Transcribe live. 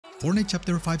Fortnite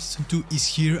Chapter 5 Season 2 is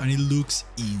here and it looks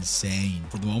insane.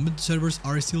 For the moment the servers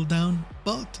are still down,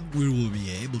 but we will be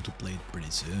able to play it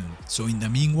pretty soon. So in the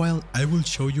meanwhile, I will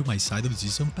show you my side of the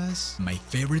Season Pass, my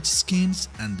favorite skins,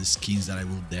 and the skins that I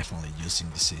will definitely use in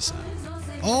this season.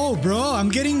 Oh bro, I'm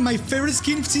getting my favorite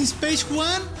skin since page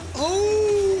 1?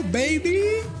 Oh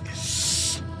baby!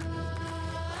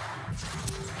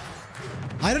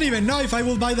 I don't even know if I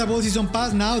will buy the whole Season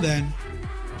Pass now then.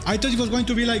 I thought it was going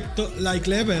to be like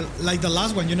level, like the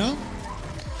last one, you know?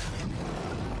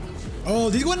 Oh,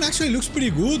 this one actually looks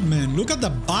pretty good, man. Look at the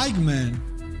bike, man.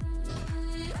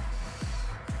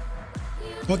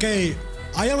 Okay,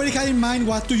 I already had in mind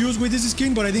what to use with this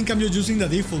skin, but I think I'm just using the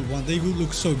default one. They would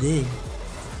look so good.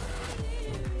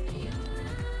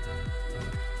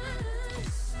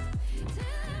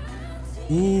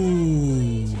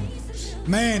 Ooh.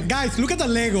 Man, guys, look at the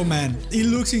Lego, man. It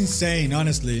looks insane,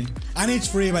 honestly. And it's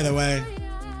free, by the way.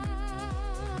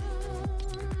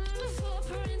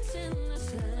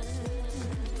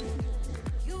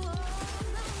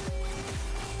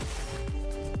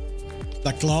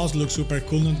 The claws look super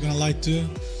cool, not gonna lie too.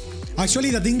 Actually,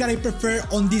 the thing that I prefer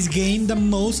on this game the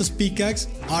most as pickaxe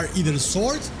are either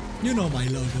swords, you know my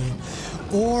logo,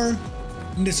 or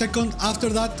in the second after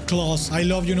that, claws. I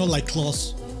love, you know, like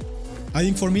claws. I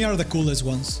think for me are the coolest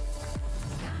ones.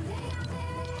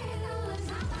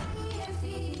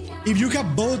 If you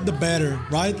have both, the better,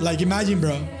 right? Like imagine,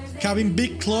 bro, having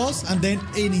big claws and then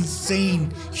an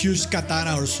insane huge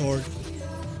katana or sword.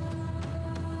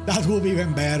 That will be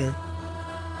even better.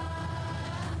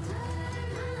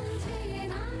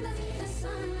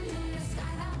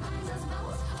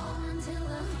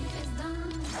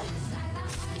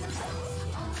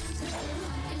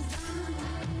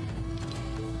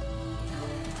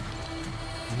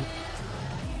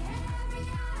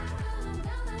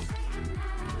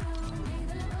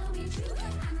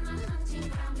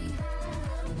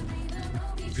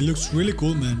 It looks really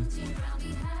cool, man.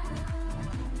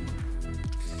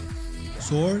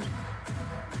 Sword.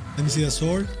 Let me see the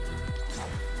sword.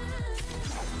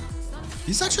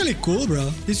 It's actually cool,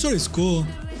 bro. This sword is cool.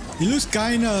 It looks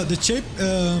kinda... The shape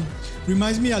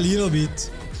reminds me a little bit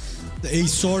a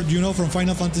sword, you know, from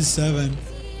Final Fantasy VII.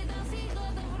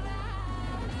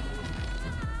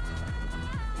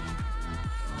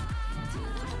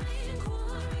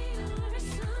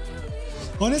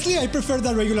 Honestly, I prefer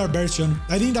the regular version.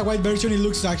 I think the white version, it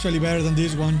looks actually better than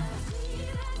this one.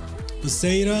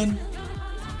 Poseidon.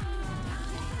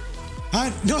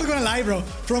 And not gonna lie, bro.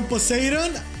 From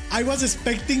Poseidon, I was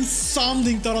expecting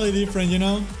something totally different, you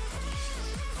know?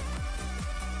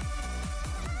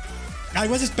 I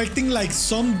was expecting like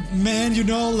some man, you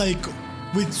know, like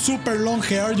with super long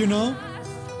hair, you know?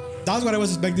 That's what I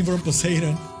was expecting from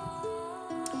Poseidon.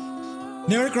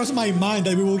 Never crossed my mind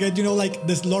that we will get, you know, like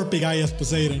the slurpy guy as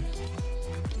Poseidon.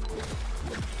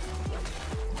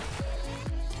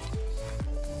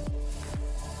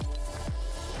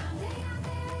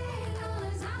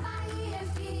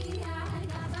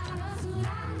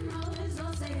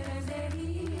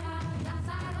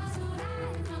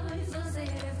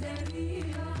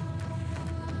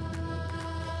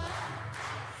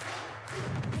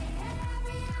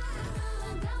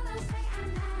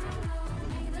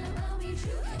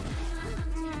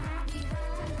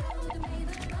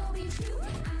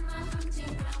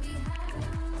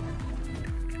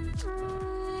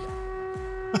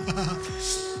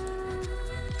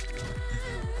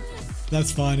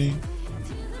 That's funny.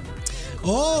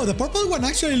 Oh, the purple one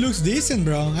actually looks decent,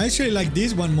 bro. I actually like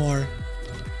this one more.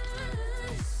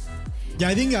 Yeah,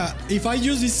 I think if I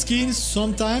use this skin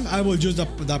sometime, I will use the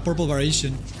purple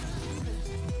variation.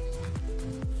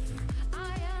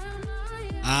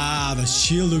 Ah, the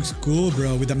shield looks cool,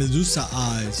 bro, with the Medusa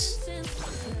eyes.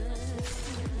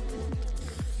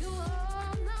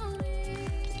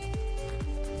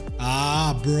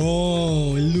 Ah,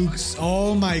 bro, it looks...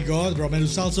 Oh my god, bro.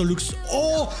 Medusa also looks...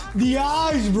 Oh, the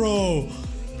eyes, bro.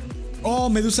 Oh,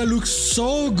 Medusa looks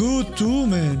so good too,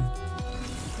 man.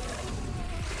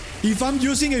 If I'm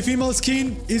using a female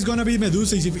skin, it's gonna be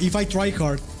Medusa if I try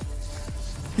hard.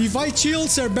 If I chill,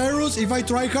 Cerberus. If I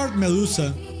try hard,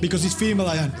 Medusa. Because it's female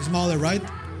and smaller, right?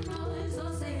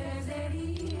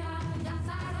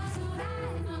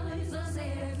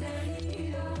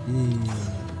 Ooh.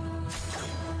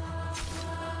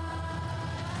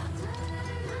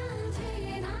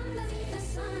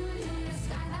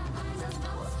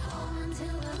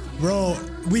 Bro,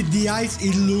 with the eyes,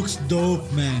 it looks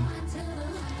dope, man.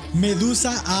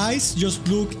 Medusa eyes just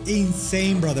look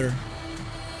insane, brother.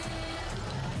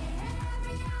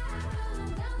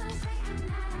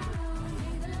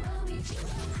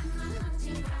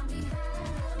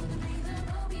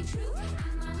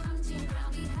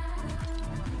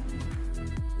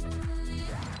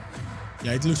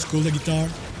 Yeah, it looks cool, the guitar.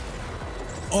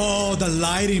 Oh, the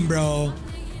lighting, bro.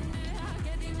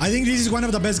 I think this is one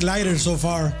of the best gliders so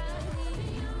far.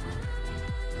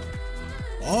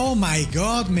 Oh my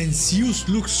god, man, Zeus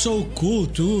looks so cool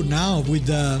too now with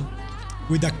the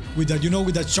you know,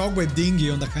 with the shockwave dinghy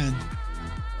on the hand.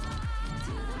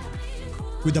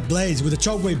 With the blades, with the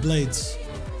shockwave blades.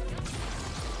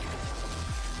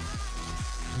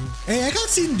 Hey, I have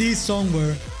seen this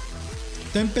somewhere.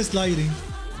 Tempest lighting.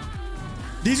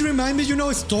 This reminds me, you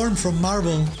know, Storm from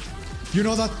Marvel. You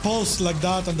know that pulse like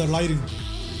that and the lighting.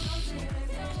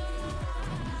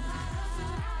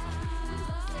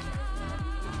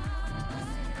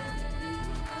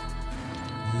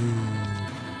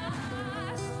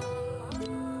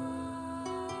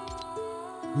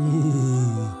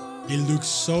 Ooh, it looks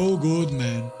so good,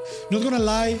 man. Not gonna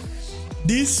lie,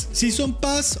 this season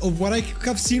pass of what I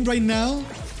have seen right now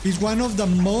is one of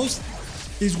those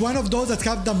that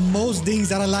have the most things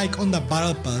that I like on the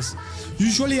battle pass.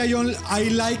 Usually I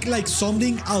like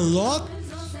something a lot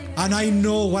and I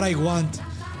know what I want.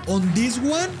 On this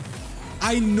one,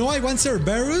 I know I want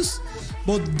Cerberus,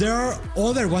 but there are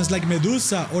other ones like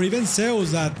Medusa or even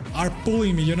Zeus that are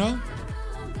pulling me, you know,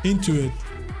 into it.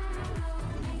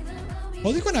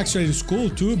 Oh, this one actually is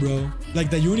cool too, bro. Like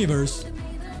the universe.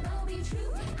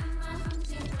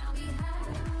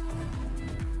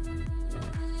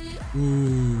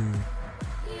 Ooh.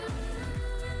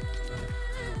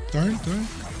 Turn.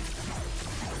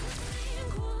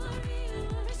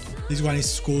 This one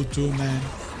is cool too, man.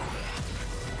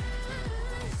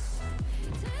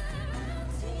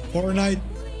 Fortnite.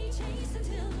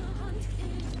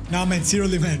 Nah, man,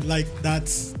 seriously, man. Like,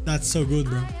 that's so good,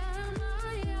 bro.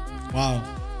 Wow.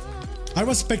 I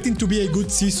was expecting to be a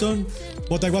good season,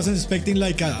 but I wasn't expecting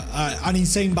like an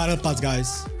insane battle pass,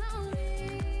 guys.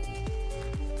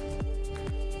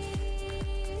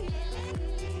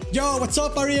 Yo, what's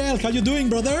up, Ariel? How you doing,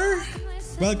 brother?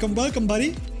 Welcome,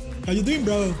 buddy. How you doing,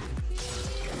 bro?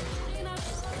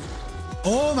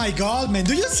 Oh my god, man.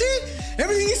 Do you see?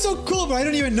 Everything is so cool, but I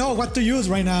don't even know what to use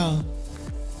right now.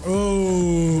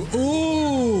 Oh,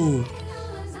 ooh.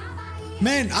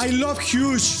 Man, I love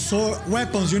huge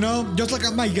weapons, you know? Just like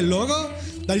my logo,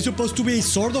 that is supposed to be a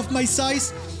sword of my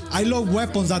size. I love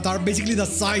weapons that are basically the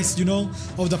size, you know,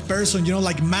 of the person, you know,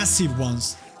 like massive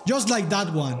ones. Just like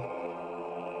that one.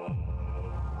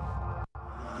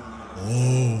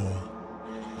 Oh.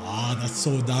 Ah, that's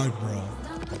so dark, bro.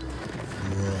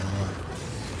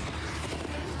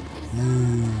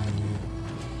 Ooh.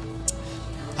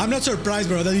 I'm not surprised,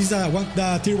 bro. That is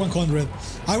the tier 100.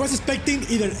 I was expecting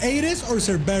either Ares or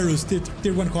Cerberus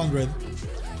tier 100.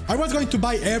 I was going to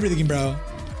buy everything, bro.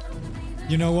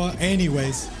 You know what?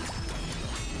 Anyways.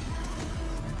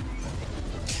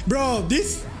 Bro,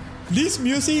 this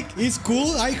music is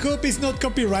cool. I hope it's not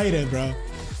copyrighted, bro.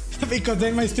 Because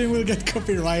then my stream will get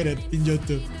copyrighted in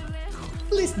YouTube.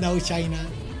 Please no, China.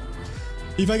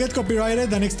 If I get copyrighted,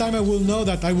 the next time I will know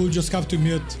that I will just have to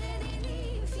mute.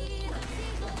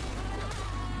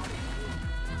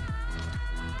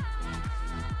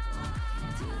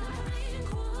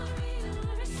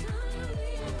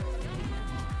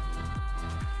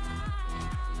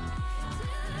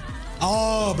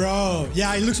 Oh, bro.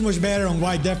 Yeah, it looks much better on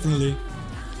white, definitely.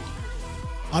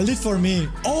 At least for me.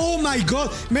 Oh my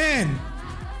god, man.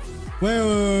 Wait.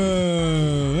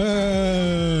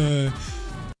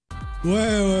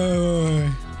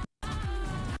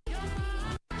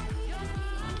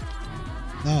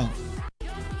 No.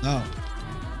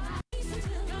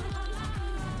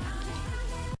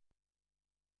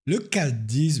 Look at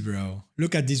this, bro.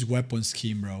 Look at this weapon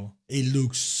scheme, bro. It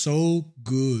looks so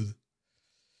good.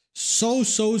 So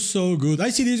good. I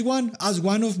see this one as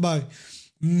one of my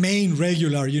main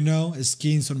regular, you know,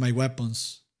 skins on my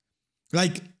weapons.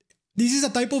 Like, this is a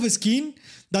type of skin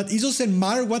that it doesn't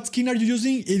matter what skin are you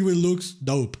using, it will look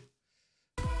dope.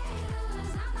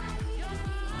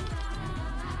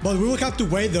 But we will have to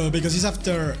wait though, because it's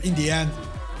after in the end.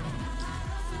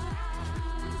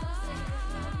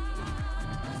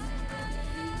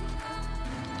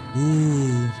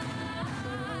 Ooh.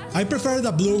 I prefer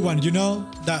the blue one, you know?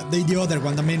 The other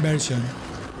one, the main version.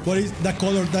 What is the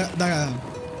color,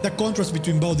 the contrast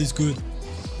between both is good.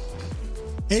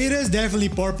 Ares, definitely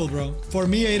purple, bro. For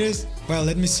me, Ares, well,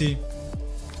 let me see.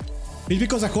 It's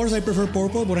because of course I prefer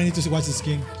purple, but I need to watch the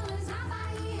skin.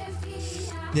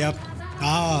 Yep.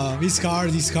 Ah, it's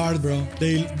hard, bro.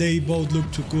 They both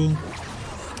look too cool.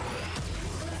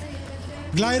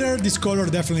 Glider, this color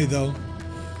definitely though.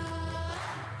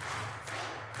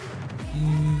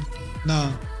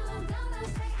 No.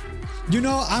 You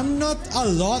know, I'm not a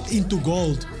lot into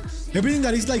gold. Everything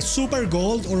that is like super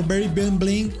gold or very bling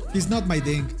bling is not my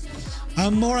thing.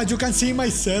 I'm more, as you can see my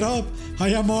setup, I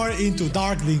am more into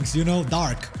dark things, you know,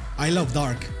 dark. I love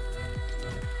dark.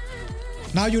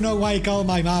 Now you know why I call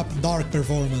my map Dark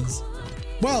Performance.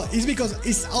 Well, it's because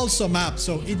it's also a map,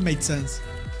 so it made sense.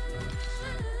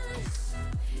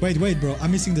 Wait, bro,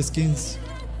 I'm missing the skins.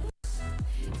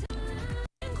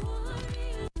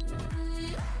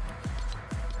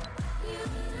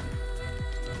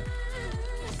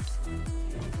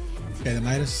 Okay, the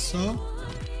Midas saw.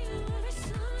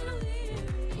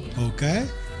 Okay.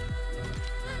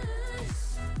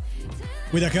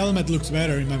 With a helmet looks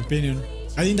better in my opinion.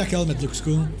 I think the helmet looks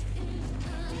cool.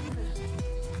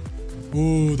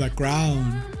 Ooh, the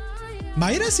crown.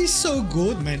 Midas is so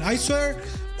good, man. I swear,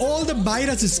 all the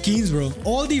Midas skins, bro,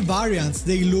 all the variants,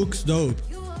 they look dope.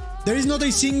 There is not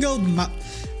a single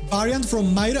variant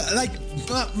from Midas. Like,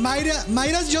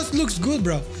 Midas just looks good,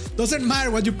 bro. Doesn't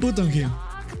matter what you put on him.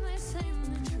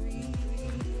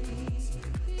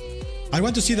 I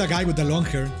want to see the guy with the long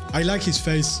hair. I like his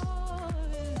face.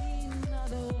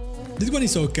 This one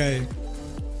is okay.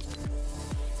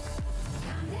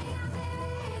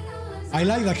 I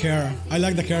like the hair. I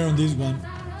like the hair on this one.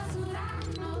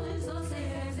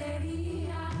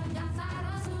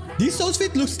 This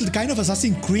outfit looks kind of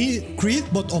Assassin's Creed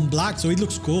but on black, so it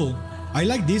looks cool. I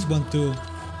like this one too.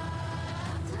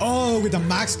 Oh, with the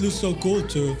mask looks so cool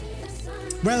too.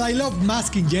 Well, I love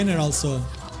masks in general, so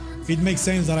it makes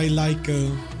sense that I like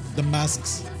the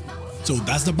masks. So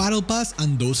that's the battle pass,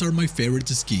 and those are my favorite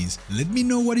skins. Let me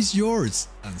know what is yours,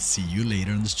 and see you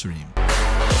later on the stream.